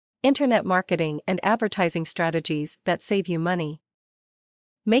Internet marketing and advertising strategies that save you money.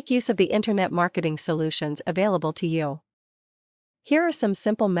 Make use of the internet marketing solutions available to you. Here are some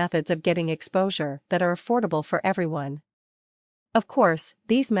simple methods of getting exposure that are affordable for everyone. Of course,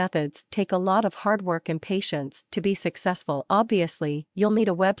 these methods take a lot of hard work and patience to be successful. Obviously, you'll need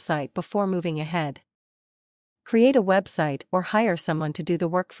a website before moving ahead. Create a website or hire someone to do the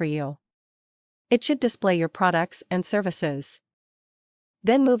work for you. It should display your products and services.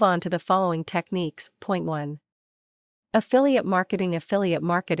 Then move on to the following techniques. Point 1. Affiliate marketing. Affiliate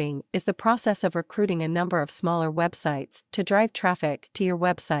marketing is the process of recruiting a number of smaller websites to drive traffic to your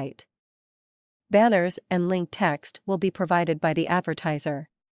website. Banners and link text will be provided by the advertiser.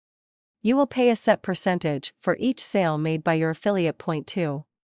 You will pay a set percentage for each sale made by your affiliate. Point 2.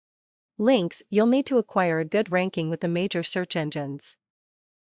 Links. You'll need to acquire a good ranking with the major search engines.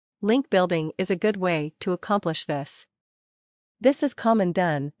 Link building is a good way to accomplish this. This is commonly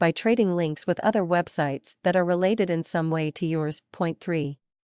done by trading links with other websites that are related in some way to yours. Point 3.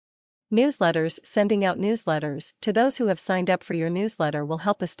 Newsletters. Sending out newsletters to those who have signed up for your newsletter will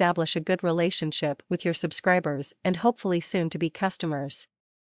help establish a good relationship with your subscribers and hopefully soon to be customers.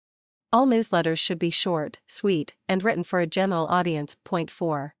 All newsletters should be short, sweet, and written for a general audience. Point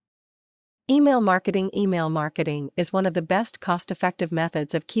 4. Email marketing. Email marketing is one of the best cost-effective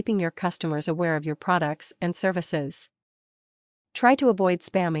methods of keeping your customers aware of your products and services. Try to avoid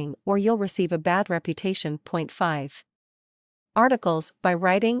spamming or you'll receive a bad reputation. Point 5. Articles. By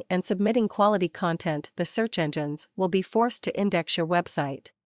writing and submitting quality content, the search engines will be forced to index your website.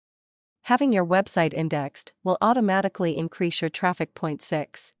 Having your website indexed will automatically increase your traffic. Point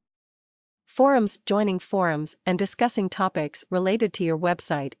 6. Forums. Joining forums and discussing topics related to your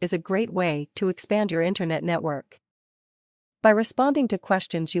website is a great way to expand your internet network. By responding to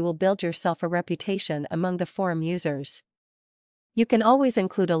questions, you will build yourself a reputation among the forum users. You can always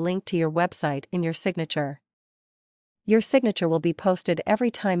include a link to your website in your signature. Your signature will be posted every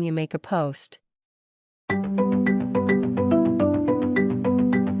time you make a post.